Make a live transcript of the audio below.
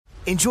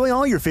Enjoy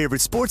all your favorite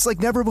sports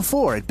like never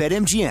before at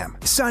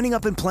BetMGM. Signing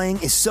up and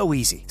playing is so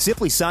easy.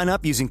 Simply sign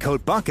up using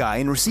code Buckeye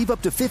and receive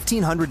up to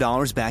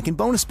 $1,500 back in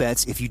bonus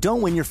bets if you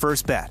don't win your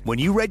first bet. When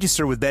you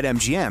register with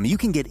BetMGM, you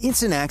can get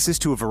instant access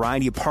to a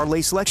variety of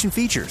parlay selection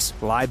features,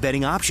 live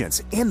betting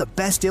options, and the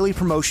best daily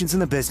promotions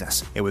in the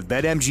business. And with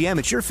BetMGM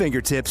at your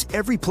fingertips,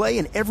 every play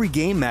and every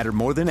game matter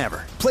more than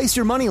ever. Place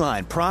your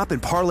moneyline, prop,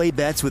 and parlay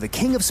bets with the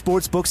king of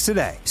sportsbooks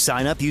today.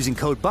 Sign up using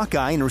code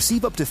Buckeye and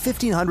receive up to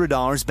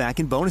 $1,500 back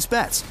in bonus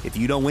bets if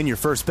you don't win your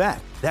first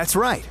bet. That's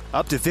right,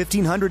 up to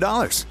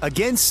 $1,500.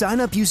 Again, sign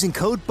up using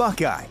code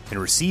Buckeye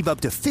and receive up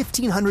to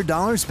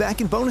 $1,500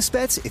 back in bonus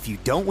bets if you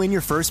don't win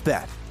your first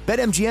bet.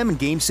 BetMGM and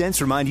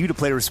GameSense remind you to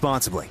play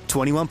responsibly.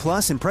 21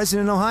 plus and present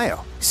in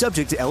Ohio.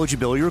 Subject to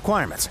eligibility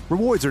requirements.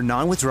 Rewards are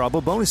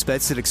non-withdrawable bonus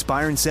bets that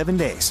expire in 7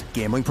 days.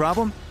 Gambling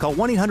problem? Call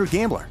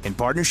 1-800-GAMBLER in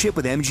partnership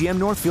with MGM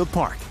Northfield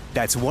Park.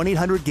 That's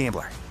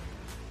 1-800-GAMBLER.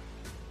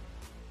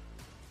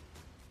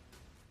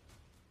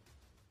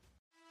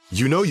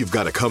 You know you've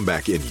got a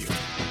comeback in you.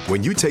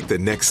 When you take the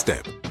next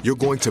step, you're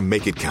going to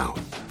make it count.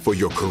 For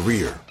your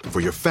career, for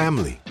your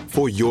family,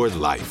 for your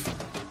life.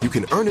 You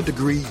can earn a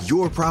degree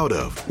you're proud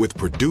of with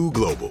Purdue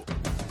Global.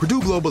 Purdue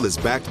Global is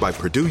backed by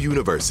Purdue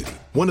University,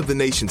 one of the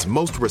nation's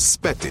most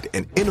respected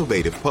and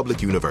innovative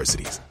public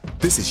universities.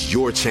 This is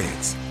your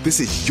chance. This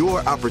is your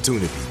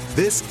opportunity.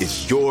 This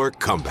is your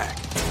comeback.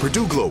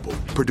 Purdue Global,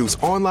 Purdue's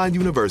online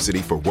university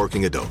for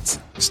working adults.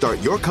 Start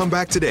your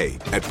comeback today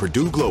at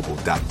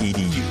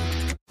purdueglobal.edu.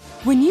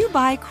 When you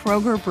buy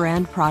Kroger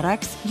brand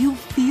products, you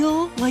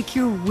feel like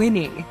you're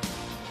winning.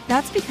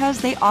 That's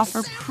because they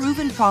offer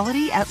proven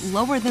quality at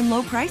lower than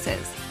low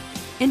prices.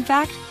 In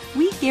fact,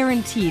 we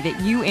guarantee that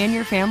you and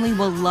your family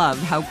will love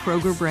how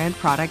Kroger brand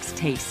products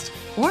taste,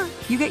 or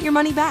you get your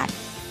money back.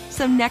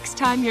 So next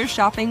time you're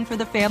shopping for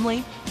the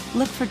family,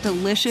 look for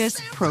delicious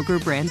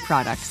Kroger brand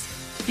products,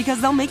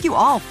 because they'll make you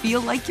all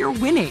feel like you're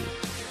winning.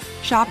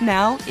 Shop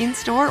now,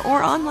 in-store,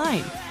 or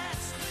online.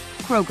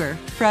 Kroger,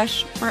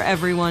 fresh for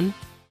everyone.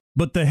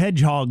 But the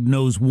hedgehog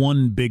knows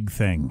one big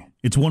thing.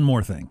 It's one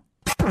more thing.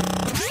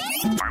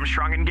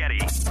 Armstrong and Getty.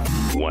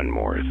 One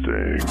more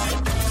thing.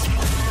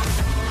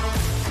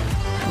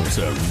 It's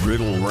a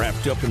riddle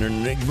wrapped up in an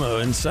enigma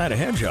inside a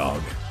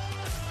hedgehog.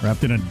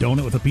 Wrapped in a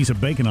donut with a piece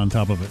of bacon on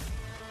top of it.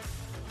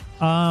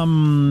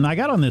 I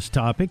got on this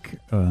topic.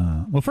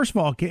 Well, first of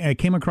all, I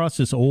came across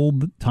this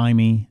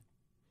old-timey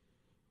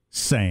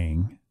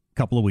saying a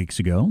couple of weeks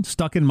ago.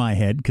 Stuck in my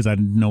head because I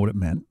didn't know what it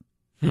meant.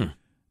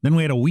 Then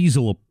we had a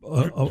weasel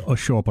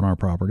show up on our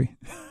property.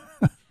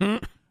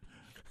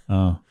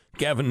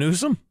 Gavin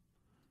Newsom?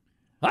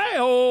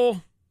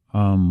 Hi-oh!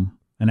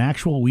 An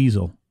actual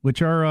weasel,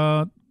 which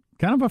are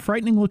kind of a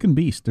frightening-looking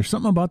beast. There's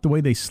something about the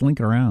way they slink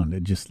around.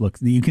 It just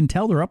looks... You can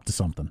tell they're up to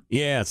something.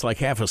 Yeah, it's like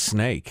half a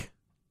snake.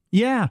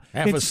 Yeah.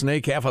 Half a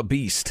snake, half a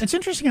beast. It's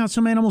interesting how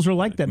some animals are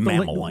like that.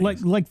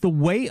 Like the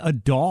way a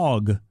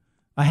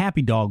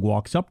happy dog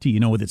walks up to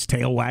you, with its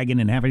tail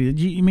wagging and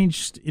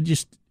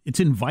it's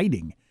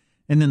inviting.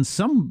 And then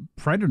some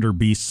predator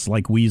beasts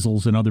like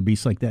weasels and other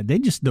beasts like that,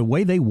 the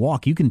way they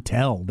walk, you can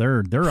tell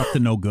they're up to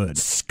no good.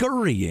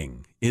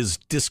 Scurrying is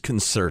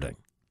disconcerting.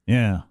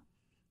 Yeah.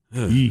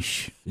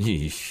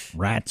 Yeesh.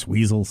 Rats,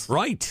 weasels.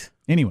 Right.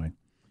 Anyway,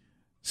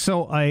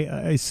 so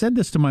I said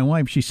this to my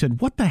wife. She said,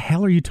 "What the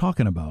hell are you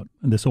talking about?"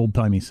 This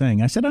old-timey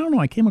saying. I said, "I don't know.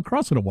 I came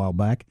across it a while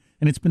back,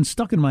 and it's been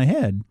stuck in my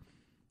head."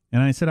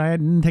 And I said, I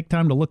didn't take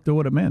time to look to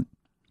what it meant.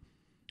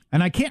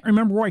 And I can't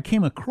remember where I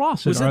came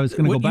across it. I was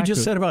going to go back to what you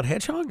just said about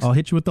hedgehogs? I'll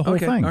hit you with the whole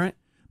thing. All right.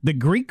 The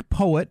Greek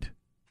poet,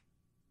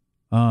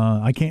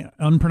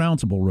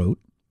 unpronounceable, wrote,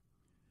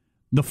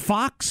 "The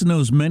fox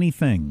knows many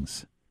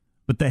things,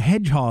 but the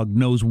hedgehog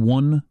knows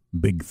one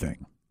big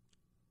thing."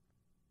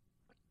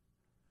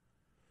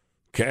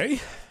 Okay.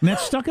 And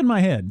that's stuck in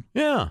my head.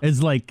 Yeah.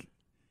 It's like,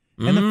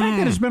 and the fact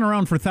that it's been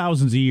around for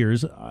thousands of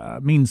years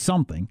means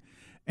something.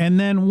 And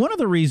then one of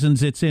the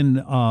reasons it's in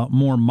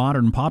more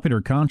modern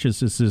popular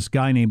consciousness, this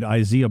guy named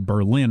Isaiah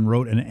Berlin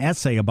wrote an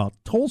essay about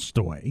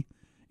Tolstoy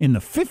in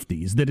the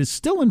 50s that is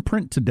still in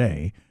print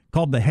today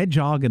called The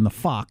Hedgehog and the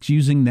Fox,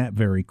 using that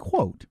very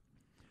quote.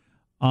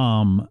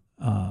 And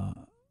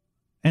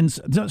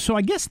so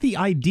I guess the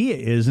idea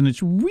is, and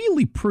it's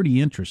really pretty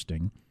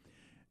interesting,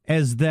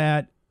 is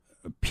that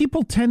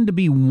people tend to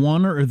be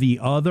one or the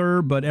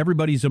other, but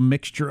everybody's a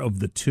mixture of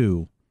the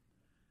two.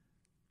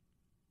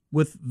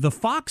 With the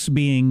fox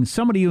being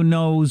somebody who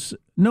knows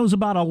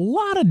about a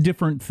lot of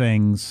different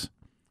things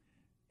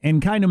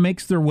and kind of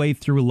makes their way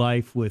through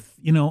life with,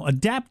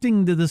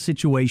 adapting to the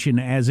situation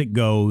as it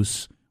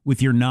goes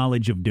with your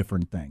knowledge of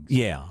different things.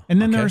 Yeah.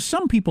 And then there are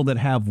some people that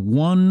have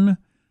one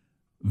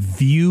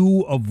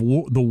view of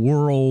the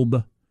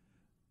world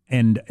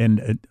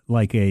and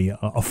like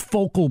a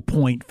focal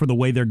point for the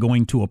way they're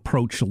going to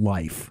approach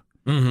life.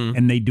 Mm-hmm.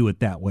 And they do it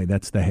that way.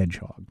 That's the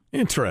hedgehog.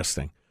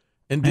 Interesting.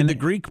 And did the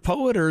Greek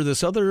poet or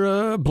this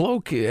other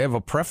bloke have a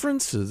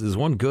preference? Is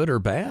one good or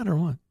bad or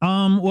what?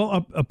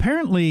 Well,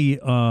 apparently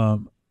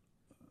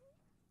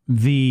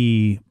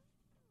the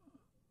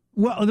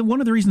Well, one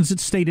of the reasons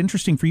it's stayed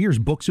interesting for years,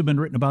 books have been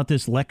written about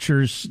this,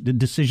 lectures,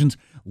 decisions,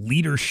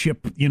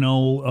 leadership,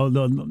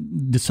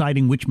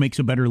 deciding which makes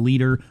a better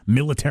leader,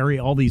 military,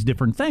 all these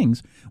different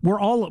things.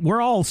 We're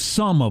all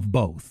some of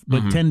both,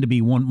 but tend to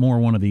be one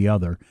or the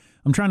other.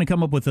 I'm trying to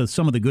come up with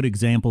some of the good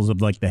examples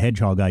of like the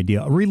hedgehog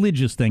idea. A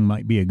religious thing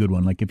might be a good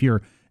one. Like if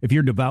you're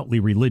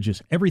devoutly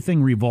religious,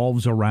 everything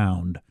revolves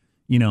around,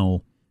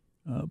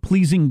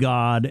 pleasing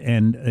God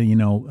and,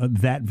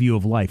 that view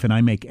of life. And I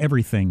make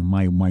everything,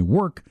 my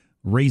work,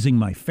 raising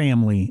my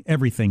family,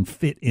 everything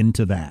fit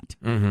into that.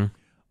 And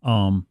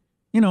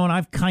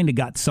I've kind of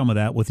got some of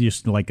that with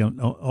just like a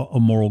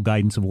moral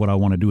guidance of what I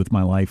want to do with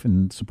my life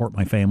and support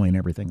my family and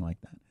everything like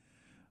that.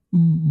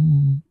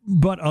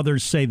 But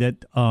others say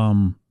that,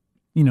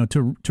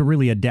 to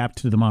really adapt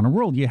to the modern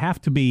world, you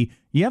have to be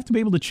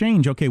able to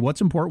change. Okay,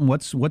 what's important?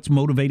 What's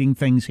motivating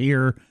things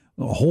here?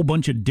 A whole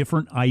bunch of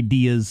different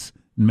ideas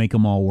and make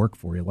them all work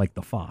for you, like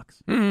the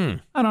fox. I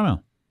don't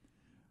know.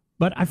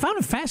 But I found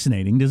it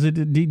fascinating.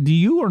 Do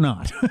you or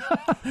not?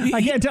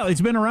 I can't tell.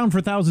 It's been around for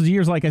thousands of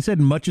years, like I said,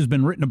 and much has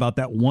been written about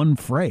that one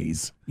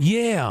phrase.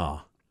 Yeah,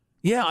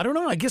 I don't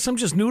know. I guess I'm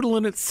just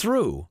noodling it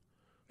through.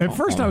 At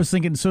first I was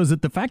thinking, so is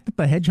it the fact that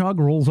the hedgehog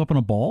rolls up in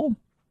a ball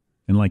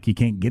and like you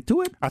can't get to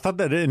it? I thought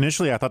that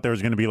initially there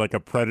was going to be like a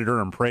predator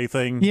and prey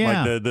thing.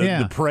 Yeah, like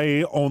the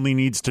prey only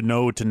needs to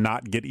know to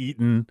not get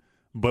eaten,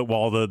 but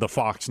while the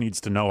fox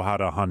needs to know how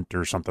to hunt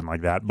or something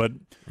like that. But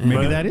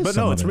maybe that is. But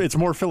no, it's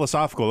more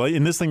philosophical.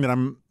 In this thing that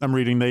I'm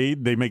reading,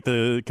 they make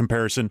the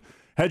comparison: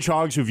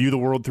 hedgehogs who view the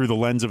world through the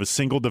lens of a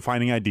single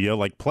defining idea,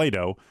 like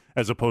Plato,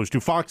 as opposed to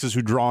foxes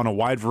who draw on a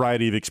wide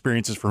variety of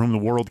experiences for whom the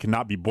world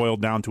cannot be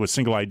boiled down to a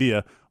single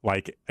idea,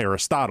 like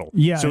Aristotle.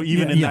 Yeah. So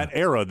even in that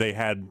era, they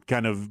had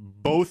kind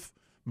of both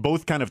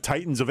kind of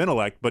titans of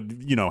intellect, but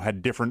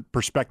had different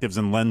perspectives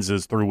and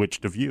lenses through which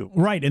to view.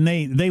 Right, and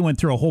they went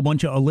through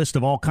a list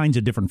of all kinds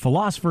of different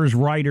philosophers,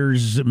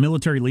 writers,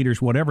 military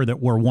leaders, whatever, that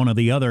were one or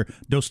the other.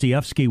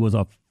 Dostoevsky was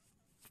a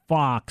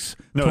fox.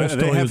 No, Tolstoy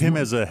they have him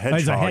as a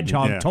hedgehog. As a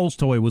hedgehog. Yeah.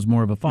 Tolstoy was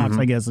more of a fox,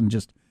 I guess, and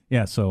just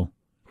so.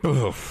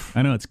 Oof.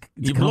 I know it's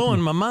you're blowing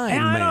my mind,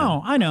 man.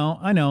 I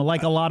know.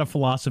 Like a lot of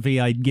philosophy,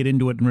 I get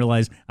into it and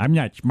realize I'm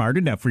not smart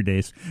enough for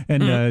this,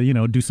 and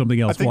do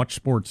something else. Watch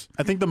sports.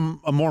 I think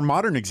a more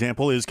modern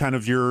example is kind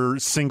of your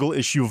single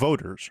issue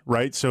voters,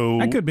 right? So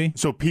that could be.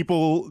 So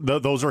people,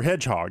 those are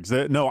hedgehogs.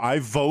 I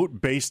vote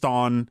based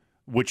on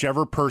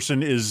whichever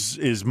person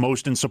is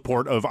most in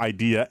support of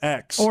idea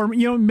X. Or,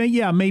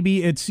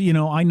 maybe it's,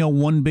 I know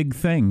one big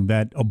thing,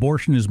 that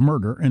abortion is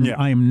murder, and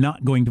I am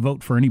not going to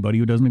vote for anybody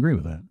who doesn't agree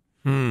with that.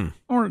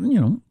 Or,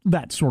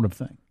 that sort of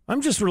thing. I'm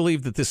just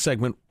relieved that this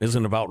segment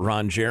isn't about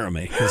Ron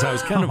Jeremy, because I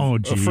was kind of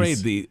afraid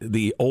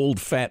the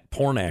old fat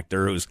porn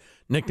actor whose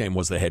nickname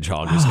was the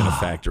Hedgehog is going to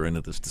factor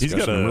into this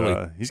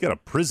discussion. He's got a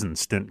prison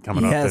stint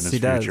coming up in his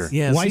future.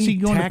 Yeah, why is he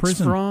going to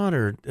prison? Fraud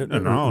or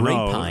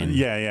rapine?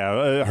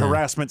 Yeah.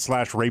 Harassment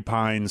 /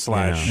 rapine /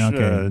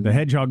 Okay, the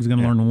Hedgehog is going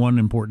to learn one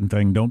important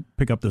thing: don't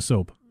pick up the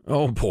soap.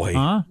 Oh boy!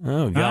 Huh?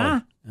 Oh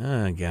god!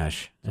 Oh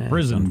gosh!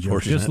 Prison,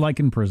 just like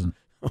in prison.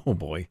 Oh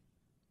boy!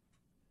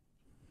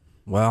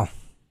 Well,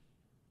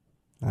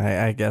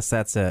 I guess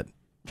that's it.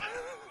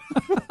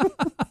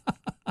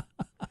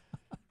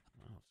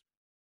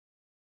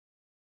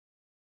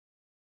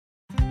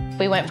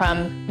 We went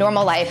from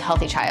normal life,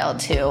 healthy child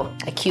to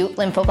acute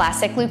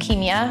lymphoblastic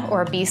leukemia,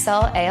 or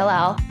B-cell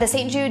ALL. The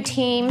St. Jude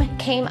team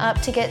came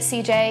up to get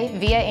CJ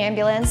via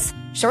ambulance.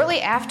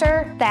 Shortly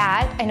after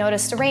that, I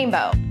noticed a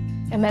rainbow.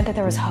 It meant that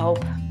there was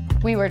hope.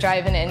 We were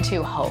driving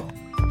into hope.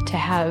 To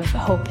have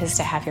hope is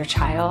to have your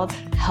child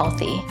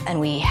healthy, and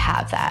we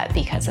have that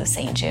because of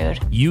St. Jude.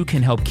 You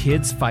can help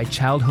kids fight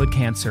childhood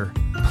cancer.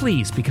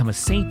 Please become a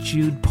St.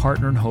 Jude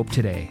Partner in Hope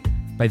today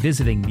by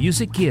visiting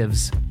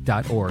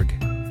musicgives.org.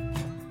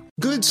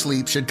 Good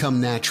sleep should come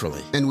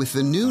naturally, and with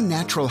the new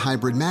Natural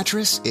Hybrid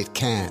mattress, it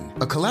can.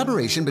 A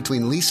collaboration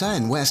between Lisa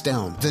and West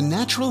Elm, the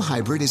Natural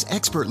Hybrid is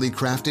expertly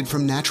crafted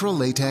from natural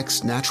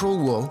latex, natural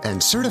wool,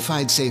 and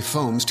certified safe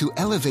foams to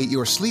elevate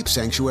your sleep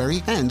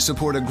sanctuary and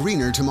support a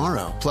greener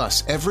tomorrow.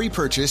 Plus, every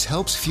purchase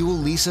helps fuel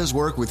Lisa's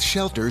work with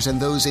shelters and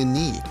those in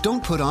need.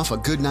 Don't put off a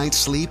good night's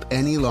sleep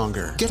any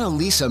longer. Get a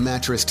Lisa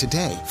mattress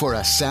today for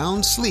a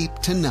sound sleep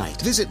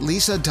tonight. Visit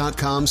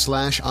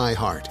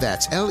lisa.com/iHeart.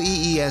 That's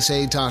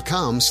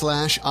LEESA.com/iHeart.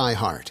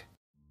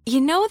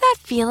 You know that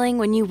feeling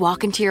when you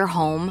walk into your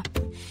home,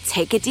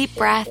 take a deep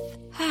breath,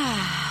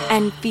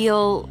 and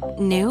feel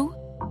new?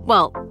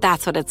 Well,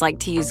 that's what it's like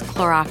to use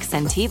Clorox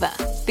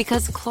Scentiva.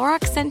 Because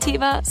Clorox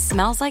Scentiva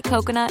smells like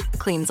coconut,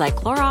 cleans like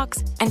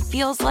Clorox, and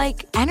feels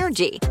like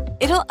energy.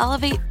 It'll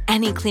elevate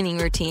any cleaning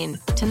routine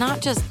to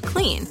not just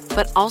clean,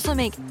 but also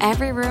make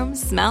every room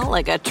smell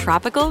like a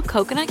tropical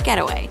coconut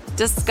getaway.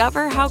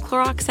 Discover how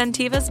Clorox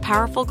Scentiva's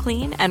powerful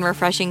clean and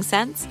refreshing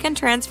scents can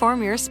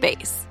transform your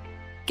space.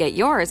 Get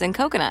yours in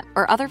coconut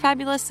or other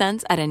fabulous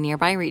scents at a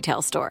nearby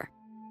retail store.